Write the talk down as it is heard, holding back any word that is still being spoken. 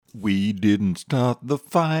We didn't start the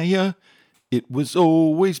fire, it was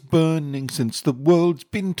always burning since the world's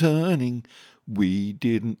been turning. We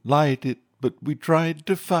didn't light it, but we tried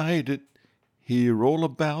to fight it. Hear all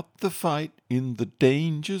about the fight in the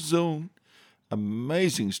danger zone.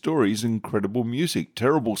 Amazing stories, incredible music,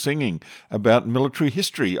 terrible singing about military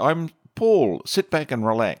history. I'm Paul. Sit back and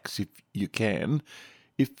relax if you can.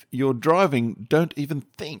 If you're driving, don't even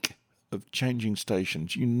think of changing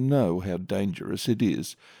stations. You know how dangerous it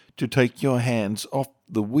is to take your hands off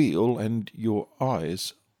the wheel and your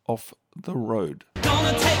eyes off the road.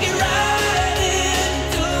 Gonna take it right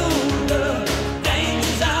into the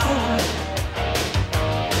danger zone.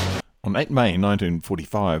 On 8 May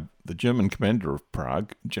 1945, the German commander of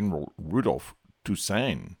Prague, General Rudolf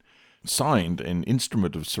Toussaint, signed an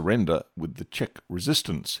instrument of surrender with the Czech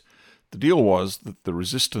resistance. The deal was that the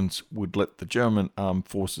resistance would let the German armed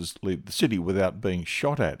forces leave the city without being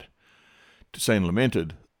shot at. Toussaint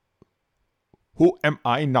lamented, "Who am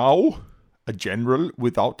I now? A general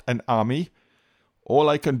without an army? All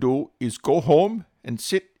I can do is go home and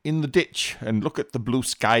sit in the ditch and look at the blue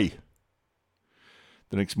sky."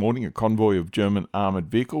 The next morning, a convoy of German armoured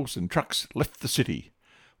vehicles and trucks left the city.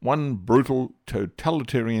 One brutal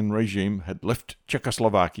totalitarian regime had left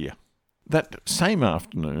Czechoslovakia. That same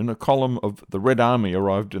afternoon, a column of the Red Army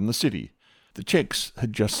arrived in the city. The Czechs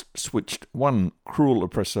had just switched one cruel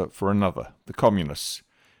oppressor for another, the Communists.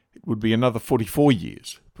 It would be another 44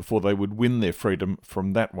 years before they would win their freedom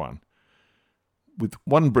from that one. With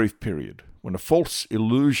one brief period, when a false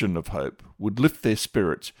illusion of hope would lift their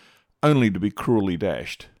spirits, only to be cruelly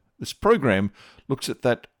dashed. This program looks at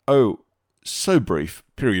that, so brief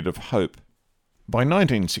period of hope. By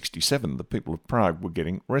 1967, the people of Prague were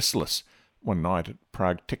getting restless. One night at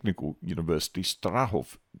Prague Technical University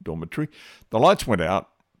Strahov Dormitory, the lights went out.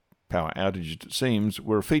 Power outages, it seems,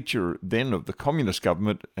 were a feature then of the communist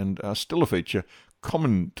government and are still a feature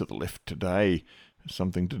common to the left today,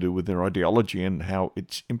 something to do with their ideology and how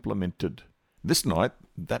it's implemented. This night,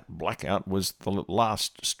 that blackout was the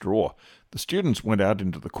last straw. The students went out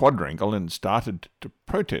into the quadrangle and started to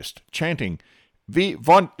protest, chanting, "We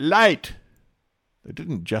want light!" They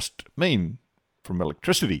didn't just mean from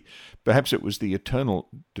electricity. Perhaps it was the eternal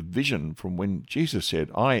division from when Jesus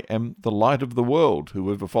said, "I am the light of the world.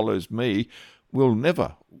 Whoever follows me will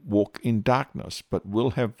never walk in darkness, but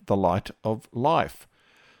will have the light of life."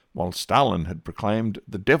 While Stalin had proclaimed,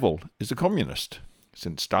 "The devil is a communist."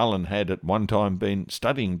 Since Stalin had at one time been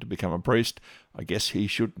studying to become a priest, I guess he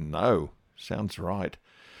should know. Sounds right.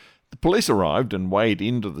 The police arrived and weighed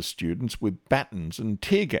into the students with batons and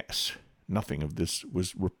tear gas. Nothing of this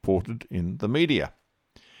was reported in the media.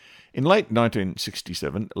 In late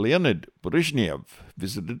 1967, Leonid Brezhnev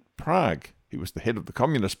visited Prague. He was the head of the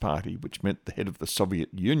Communist Party, which meant the head of the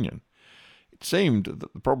Soviet Union. It seemed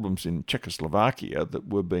that the problems in Czechoslovakia that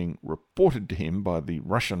were being reported to him by the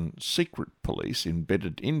Russian secret police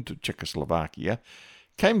embedded into Czechoslovakia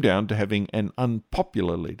came down to having an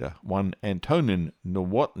unpopular leader, one Antonin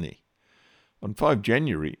Novotny. On 5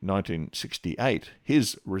 January 1968,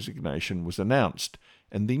 his resignation was announced,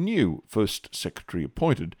 and the new First Secretary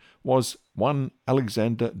appointed was one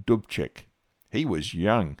Alexander Dubcek. He was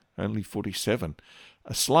young, only 47,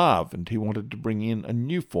 a Slav, and he wanted to bring in a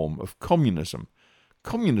new form of communism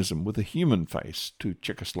with a human face to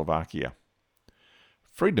Czechoslovakia.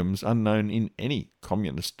 Freedoms unknown in any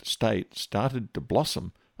communist state started to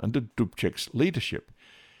blossom under Dubček's leadership.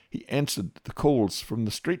 He answered the calls from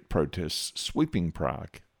the street protests sweeping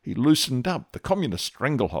Prague. He loosened up the communist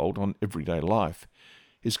stranglehold on everyday life.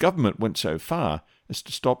 His government went so far as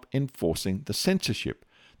to stop enforcing the censorship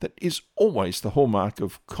that is always the hallmark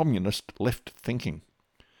of communist left thinking.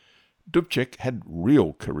 Dubček had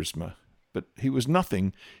real charisma, but he was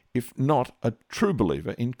nothing if not a true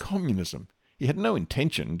believer in communism. He had no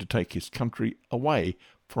intention to take his country away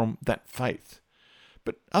from that faith.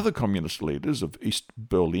 But other communist leaders of East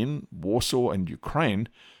Berlin, Warsaw and Ukraine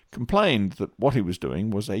complained that what he was doing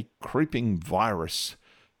was a creeping virus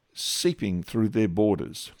seeping through their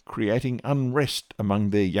borders, creating unrest among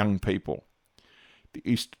their young people. The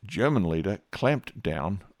East German leader clamped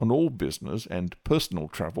down on all business and personal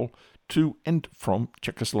travel to and from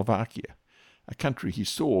Czechoslovakia, a country he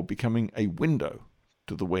saw becoming a window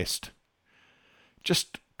to the West.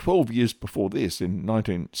 Just 12 years before this, in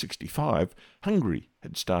 1965, Hungary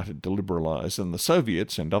had started to liberalise, and the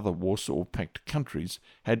Soviets and other Warsaw Pact countries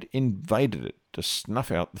had invaded it to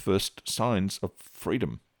snuff out the first signs of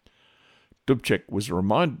freedom. Dubček was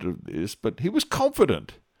reminded of this, but he was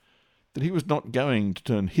confident that he was not going to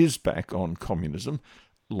turn his back on communism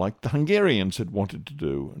like the Hungarians had wanted to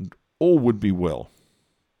do, and all would be well.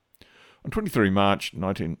 On 23 March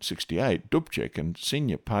 1968, Dubcek and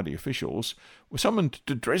senior party officials were summoned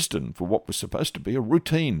to Dresden for what was supposed to be a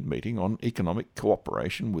routine meeting on economic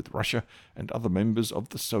cooperation with Russia and other members of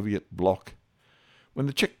the Soviet Bloc. When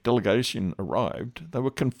the Czech delegation arrived, they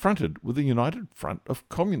were confronted with a united front of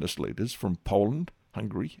communist leaders from Poland,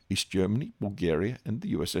 Hungary, East Germany, Bulgaria and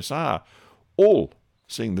the USSR, all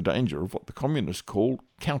seeing the danger of what the communists called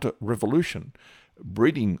counter-revolution,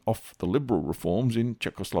 breeding off the liberal reforms in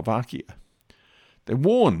Czechoslovakia. They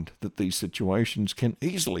warned that these situations can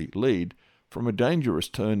easily lead from a dangerous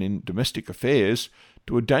turn in domestic affairs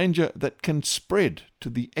to a danger that can spread to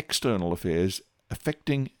the external affairs,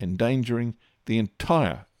 affecting, endangering the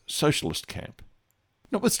entire socialist camp.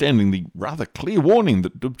 Notwithstanding the rather clear warning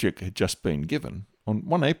that Dubcek had just been given, on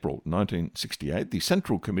 1 April 1968, the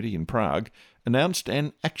Central Committee in Prague announced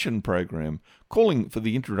an action program calling for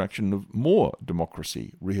the introduction of more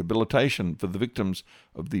democracy, rehabilitation for the victims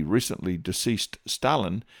of the recently deceased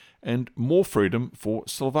Stalin, and more freedom for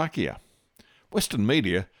Slovakia. Western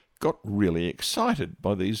media got really excited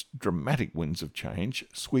by these dramatic winds of change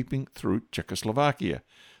sweeping through Czechoslovakia.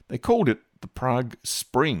 They called it the Prague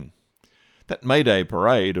Spring. That May Day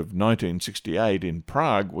parade of 1968 in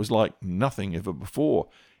Prague was like nothing ever before.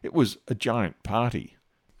 It was a giant party.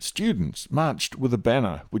 Students marched with a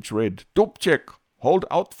banner which read, "Dubcek, hold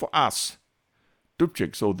out for us."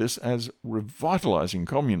 Dubcek saw this as revitalizing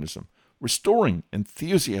communism, restoring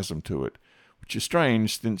enthusiasm to it, which is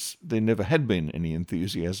strange since there never had been any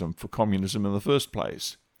enthusiasm for communism in the first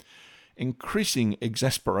place. Increasing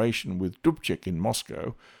exasperation with Dubcek in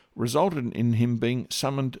Moscow resulted in him being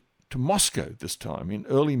summoned to Moscow this time in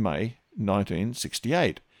early May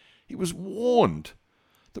 1968. He was warned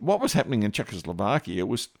that what was happening in Czechoslovakia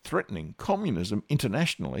was threatening communism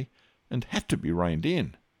internationally and had to be reined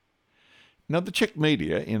in. Now, the Czech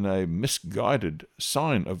media, in a misguided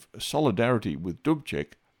sign of solidarity with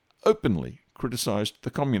Dubcek, openly criticised the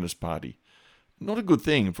Communist Party. Not a good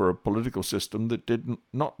thing for a political system that did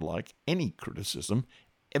not like any criticism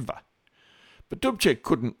ever. But Dubcek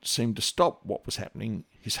couldn't seem to stop what was happening.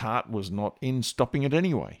 His heart was not in stopping it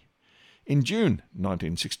anyway. In June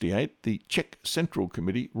 1968, the Czech Central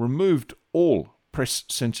Committee removed all press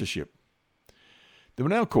censorship. There were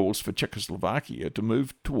now calls for Czechoslovakia to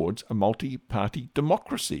move towards a multi-party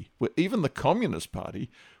democracy, where even the Communist Party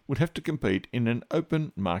would have to compete in an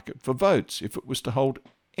open market for votes if it was to hold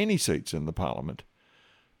any seats in the parliament.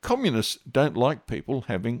 Communists don't like people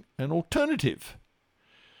having an alternative.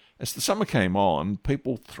 As the summer came on,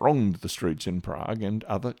 people thronged the streets in Prague and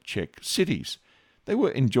other Czech cities. They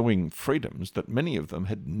were enjoying freedoms that many of them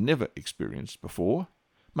had never experienced before.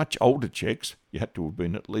 Much older Czechs, you had to have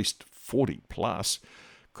been at least 40 plus,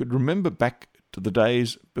 could remember back to the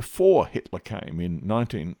days before Hitler came in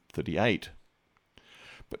 1938.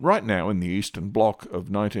 But right now in the Eastern Bloc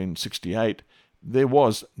of 1968, there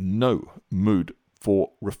was no mood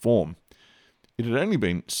for reform. It had only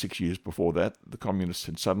been 6 years before that the communists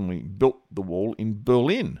had suddenly built the wall in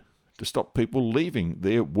Berlin to stop people leaving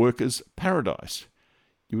their workers' paradise.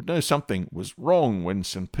 You would know something was wrong when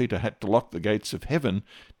St. Peter had to lock the gates of heaven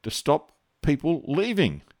to stop people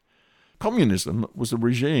leaving. Communism was a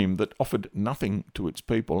regime that offered nothing to its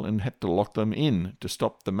people and had to lock them in to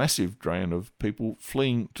stop the massive drain of people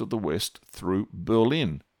fleeing to the west through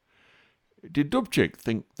Berlin. Did Dubcek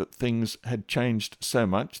think that things had changed so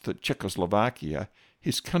much that Czechoslovakia,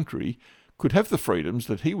 his country, could have the freedoms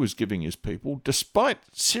that he was giving his people, despite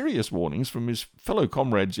serious warnings from his fellow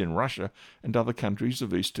comrades in Russia and other countries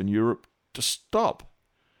of Eastern Europe to stop?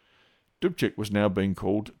 Dubcek was now being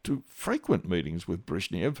called to frequent meetings with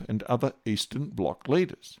Brezhnev and other Eastern Bloc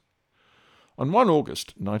leaders. On 1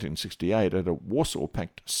 August 1968, at a Warsaw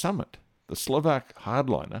Pact summit, the Slovak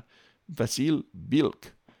hardliner Vasil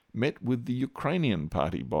Bilk met with the Ukrainian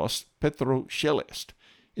party boss Petro Shelest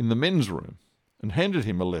in the men's room and handed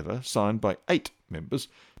him a letter signed by 8 members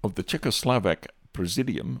of the Czechoslovak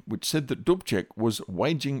Presidium, which said that Dubcek was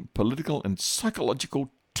waging political and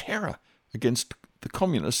psychological terror against the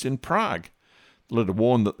communists in Prague. The letter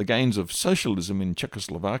warned that the gains of socialism in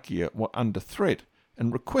Czechoslovakia were under threat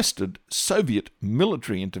and requested Soviet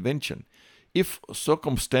military intervention if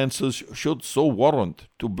circumstances should so warrant,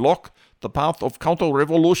 to block the path of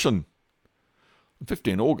counter-revolution. On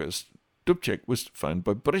 15 August, Dubcek was phoned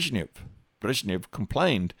by Brezhnev. Brezhnev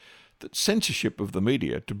complained that censorship of the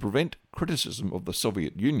media to prevent criticism of the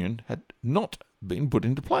Soviet Union had not been put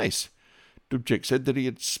into place. Dubcek said that he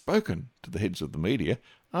had spoken to the heads of the media,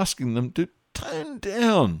 asking them to tone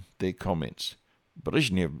down their comments.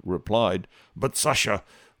 Brezhnev replied, "But Sasha,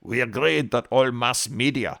 we agreed that all mass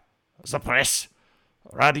media, the press,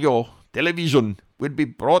 radio, television, will be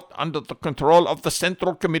brought under the control of the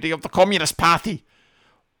Central Committee of the Communist Party.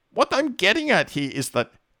 What I'm getting at here is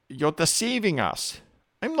that you're deceiving us.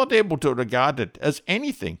 I'm not able to regard it as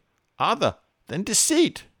anything other than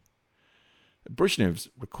deceit. At Brezhnev's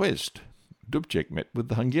request, Dubcek met with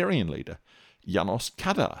the Hungarian leader, János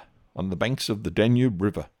Kadar, on the banks of the Danube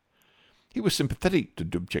River. He was sympathetic to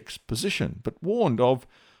Dubcek's position, but warned of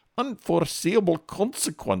unforeseeable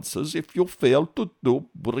consequences if you fail to do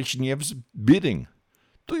Brezhnev's bidding.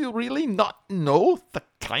 Do you really not know the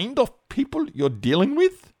kind of people you're dealing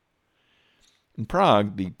with? In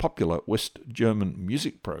Prague, the popular West German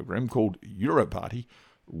music program called Europarty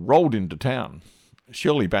rolled into town.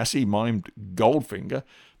 Shirley Bassey mimed Goldfinger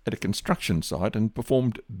at a construction site and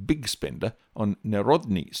performed Big Spender on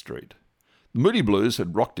Narodni Street. The Moody Blues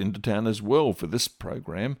had rocked into town as well for this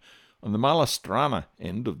program on the Mala Strana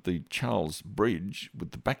end of the Charles Bridge,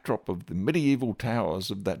 with the backdrop of the medieval towers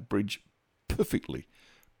of that bridge perfectly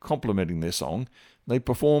complementing their song. They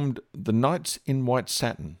performed The Knights in White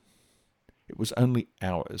Satin. It was only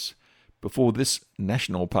hours before this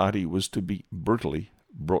national party was to be brutally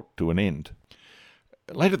brought to an end.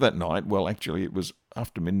 Later that night, well, actually it was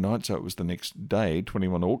after midnight, so it was the next day,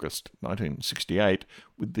 21 August 1968,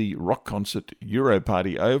 with the rock concert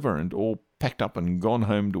Europarty over and all packed up and gone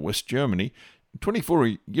home to West Germany,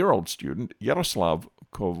 24-year-old student Jaroslav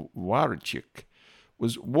Kovaricek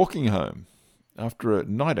was walking home. After a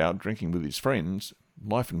night out drinking with his friends,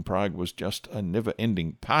 life in Prague was just a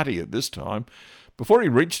never-ending party at this time. Before he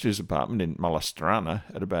reached his apartment in Malastrana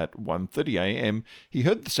at about 1:30 a.m., he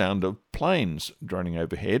heard the sound of planes droning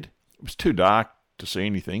overhead. It was too dark to see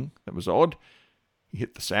anything. That was odd. He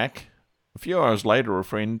hit the sack. A few hours later, a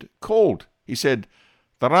friend called. He said,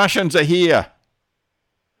 "The Russians are here!"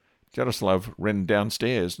 Jaroslav ran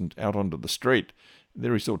downstairs and out onto the street.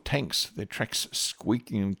 There he saw tanks, their tracks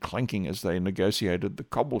squeaking and clanking as they negotiated the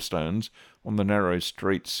cobblestones on the narrow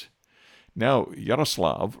streets. Now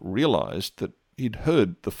Jaroslav realized that he'd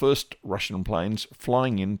heard the first Russian planes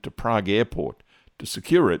flying into Prague airport to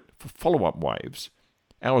secure it for follow-up waves.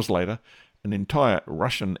 Hours later, an entire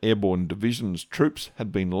Russian airborne division's troops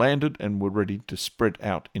had been landed and were ready to spread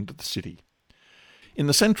out into the city. In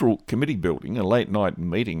the Central Committee building, a late-night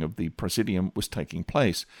meeting of the Presidium was taking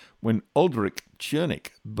place when Oldrich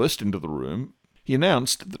Cernik burst into the room. He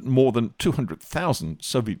announced that more than 200,000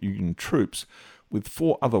 Soviet Union troops with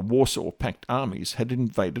 4 other Warsaw Pact armies had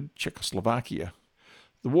invaded Czechoslovakia.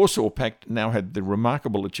 The Warsaw Pact now had the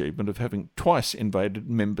remarkable achievement of having twice invaded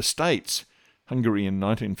member states, Hungary in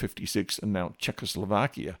 1956 and now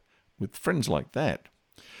Czechoslovakia, with friends like that.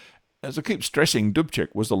 As I keep stressing, Dubcek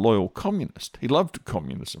was a loyal communist. He loved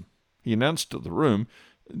communism. He announced to the room,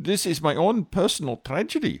 "This is my own personal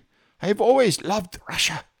tragedy. I have always loved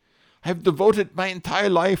Russia. I have devoted my entire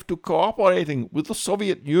life to cooperating with the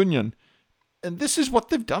Soviet Union, and this is what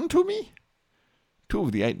they've done to me?" 2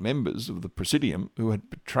 of the 8 members of the Presidium, who had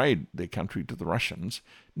betrayed their country to the Russians,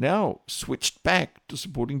 now switched back to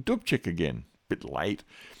supporting Dubcek again. A bit late.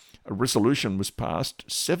 A resolution was passed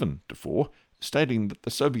 7-4, stating that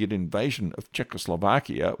the Soviet invasion of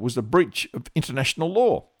Czechoslovakia was a breach of international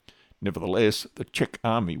law. Nevertheless, the Czech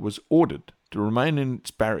army was ordered to remain in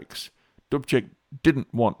its barracks. Dubcek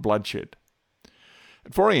didn't want bloodshed.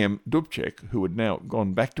 At 4 a.m., Dubcek, who had now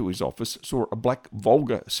gone back to his office, saw a black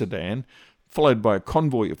Volga sedan, followed by a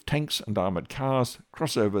convoy of tanks and armoured cars,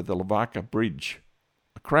 cross over the Hlavka Bridge.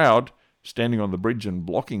 A crowd, standing on the bridge and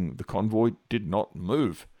blocking the convoy, did not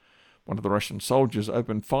move. One of the Russian soldiers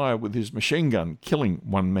opened fire with his machine gun, killing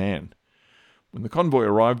 1 man. When the convoy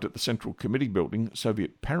arrived at the Central Committee building,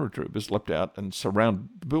 Soviet paratroopers leapt out and surrounded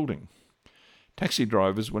the building. Taxi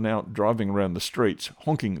drivers were now driving around the streets,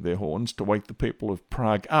 honking their horns to wake the people of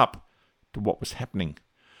Prague up to what was happening.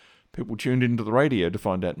 People tuned into the radio to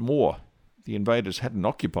find out more. The invaders hadn't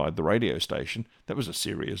occupied the radio station. That was a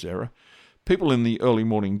serious error. People in the early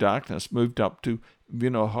morning darkness moved up to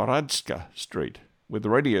Vinoharadska Street, where the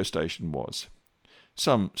radio station was,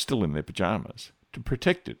 some still in their pyjamas, to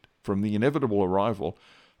protect it from the inevitable arrival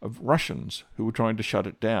of Russians who were trying to shut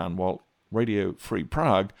it down while Radio Free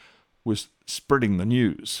Prague was spreading the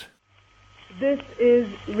news. This is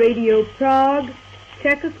Radio Prague,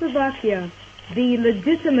 Czechoslovakia, the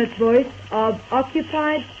legitimate voice of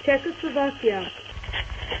occupied Czechoslovakia.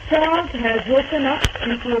 Prague has woken up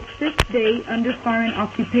into a 6th day under foreign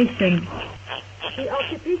occupation. The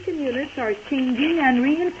occupation units are changing and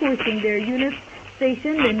reinforcing their units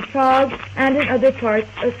stationed in Prague and in other parts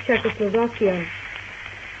of Czechoslovakia.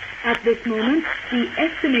 At this moment, the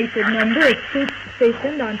estimated number of troops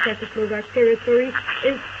stationed on Czechoslovak territory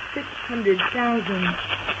is 600,000.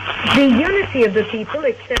 The unity of the people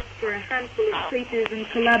accepts for a handful of traitors and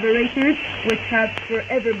collaborators, which have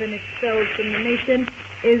forever been expelled from the nation,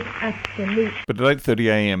 is absolute. But at 8:30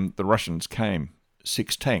 a.m. the Russians came.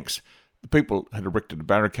 6 tanks. The people had erected a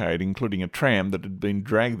barricade, including a tram that had been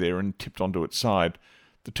dragged there and tipped onto its side.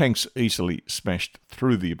 The tanks easily smashed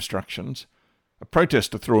through the obstructions. A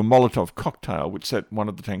protester threw a Molotov cocktail which set one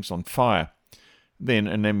of the tanks on fire. Then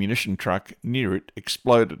an ammunition truck near it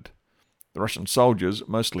exploded. The Russian soldiers,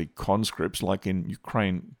 mostly conscripts like in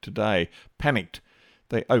Ukraine today, panicked.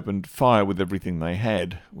 They opened fire with everything they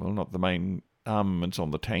had. Well, not the main armaments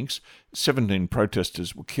on the tanks. 17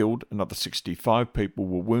 protesters were killed. Another 65 people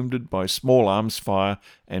were wounded by small arms fire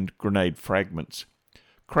and grenade fragments.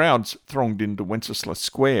 Crowds thronged into Wenceslas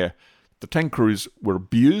Square. The tank crews were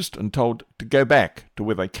abused and told to go back to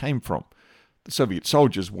where they came from. The Soviet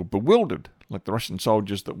soldiers were bewildered. Like the Russian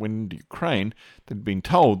soldiers that went into Ukraine, they'd been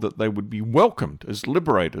told that they would be welcomed as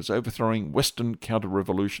liberators, overthrowing Western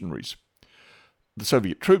counter-revolutionaries. The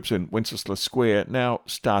Soviet troops in Wenceslas Square now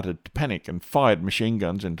started to panic and fired machine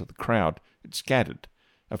guns into the crowd. It scattered.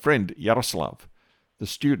 A friend, Jaroslav, the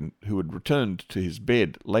student who had returned to his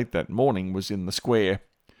bed late that morning, was in the square.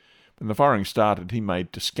 When the firing started, he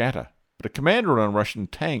made to scatter. But a commander on a Russian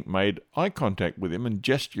tank made eye contact with him and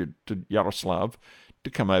gestured to Jaroslav to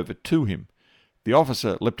come over to him. The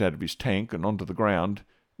officer leapt out of his tank and onto the ground.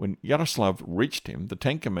 When Jaroslav reached him, the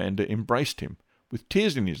tank commander embraced him. With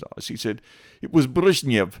tears in his eyes, he said, "It was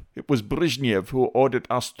Brezhnev who ordered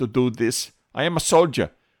us to do this. I am a soldier.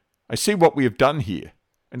 I see what we have done here,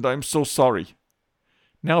 and I am so sorry."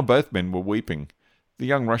 Now both men were weeping. The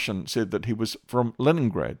young Russian said that he was from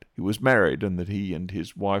Leningrad. He was married and that he and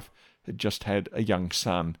his wife had just had a young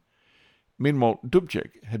son. Meanwhile,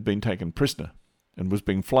 Dubcek had been taken prisoner and was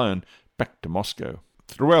being flown back to Moscow.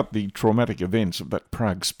 Throughout the traumatic events of that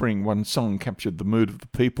Prague Spring, one song captured the mood of the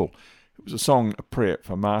people. It was a song, a prayer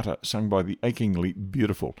for Marta, sung by the achingly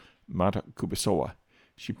beautiful Marta Kubišová.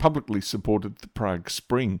 She publicly supported the Prague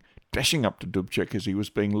Spring, dashing up to Dubcek as he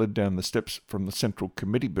was being led down the steps from the Central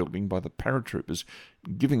Committee building by the paratroopers,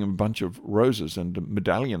 giving him a bunch of roses and a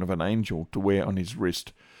medallion of an angel to wear on his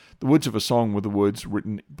wrist. The words of a song were the words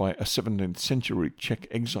written by a 17th century Czech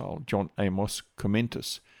exile, John Amos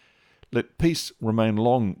Comentus. "Let peace remain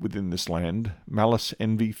long within this land. Malice,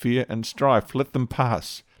 envy, fear, and strife, let them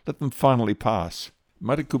pass. Let them finally pass."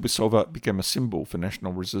 Marta Kubišová became a symbol for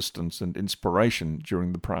national resistance and inspiration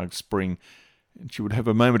during the Prague Spring, and she would have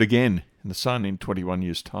a moment again in the sun in 21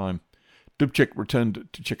 years' time. Dubcek returned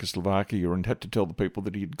to Czechoslovakia and had to tell the people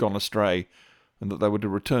that he had gone astray and that they were to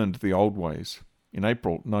return to the old ways. In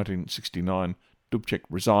April 1969, Dubcek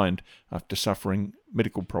resigned after suffering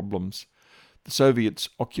medical problems. The Soviets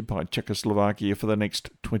occupied Czechoslovakia for the next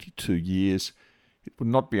 22 years. It would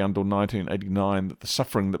not be until 1989 that the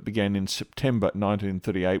suffering that began in September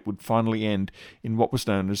 1938 would finally end in what was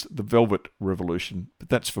known as the Velvet Revolution. But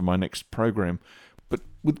that's for my next program. But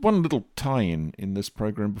with one little tie-in in this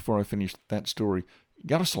program before I finish that story,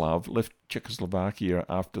 Jaroslav left Czechoslovakia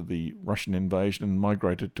after the Russian invasion and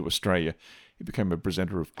migrated to Australia. He became a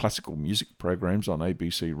presenter of classical music programs on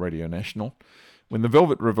ABC Radio National. When the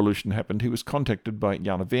Velvet Revolution happened, he was contacted by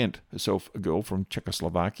Jana Wendt, herself a girl from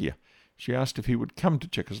Czechoslovakia. She asked if he would come to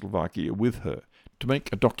Czechoslovakia with her to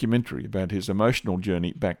make a documentary about his emotional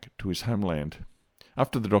journey back to his homeland.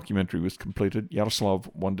 After the documentary was completed,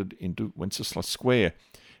 Jaroslav wandered into Wenceslas Square.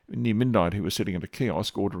 Near midnight, he was sitting at a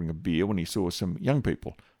kiosk ordering a beer when he saw some young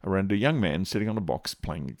people around a young man sitting on a box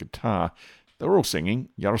playing a guitar. They were all singing.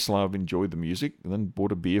 Jaroslav enjoyed the music and then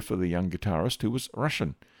bought a beer for the young guitarist, who was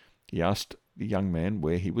Russian. He asked the young man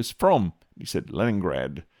where he was from. He said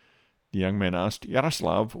Leningrad. The young man asked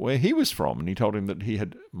Jaroslav where he was from, and he told him that he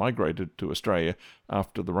had migrated to Australia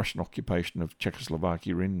after the Russian occupation of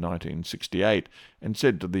Czechoslovakia in 1968, and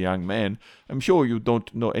said to the young man, "I'm sure you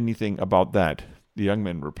don't know anything about that." The young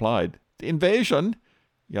man replied, "The invasion?"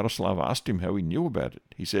 Jaroslav asked him how he knew about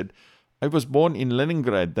it. He said, "I was born in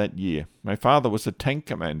Leningrad that year. My father was a tank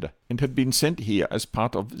commander and had been sent here as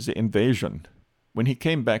part of the invasion. When he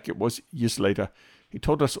came back, it was years later. He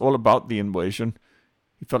told us all about the invasion.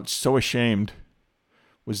 He felt so ashamed."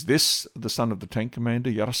 Was this the son of the tank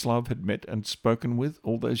commander Jaroslav had met and spoken with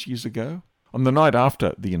all those years ago? On the night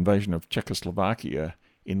after the invasion of Czechoslovakia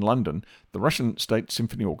in London, the Russian State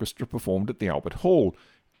Symphony Orchestra performed at the Albert Hall.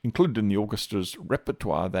 Included in the orchestra's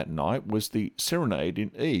repertoire that night was the Serenade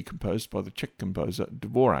in E, composed by the Czech composer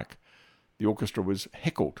Dvorak. The orchestra was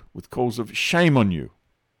heckled with calls of "Shame on you!"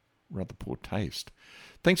 Rather poor taste.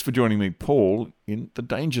 Thanks for joining me, Paul, in the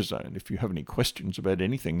Danger Zone. If you have any questions about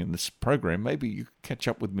anything in this program, maybe you could catch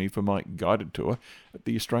up with me for my guided tour at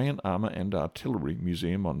the Australian Armour and Artillery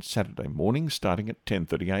Museum on Saturday morning, starting at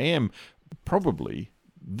 10:30 a.m. Probably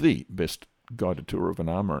the best guided tour of an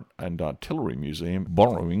armour and artillery museum,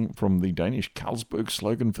 borrowing from the Danish Carlsberg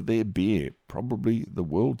slogan for their beer, probably the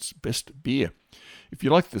world's best beer. If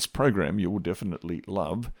you like this program, you will definitely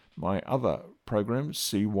love my other program,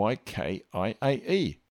 CYKIAE.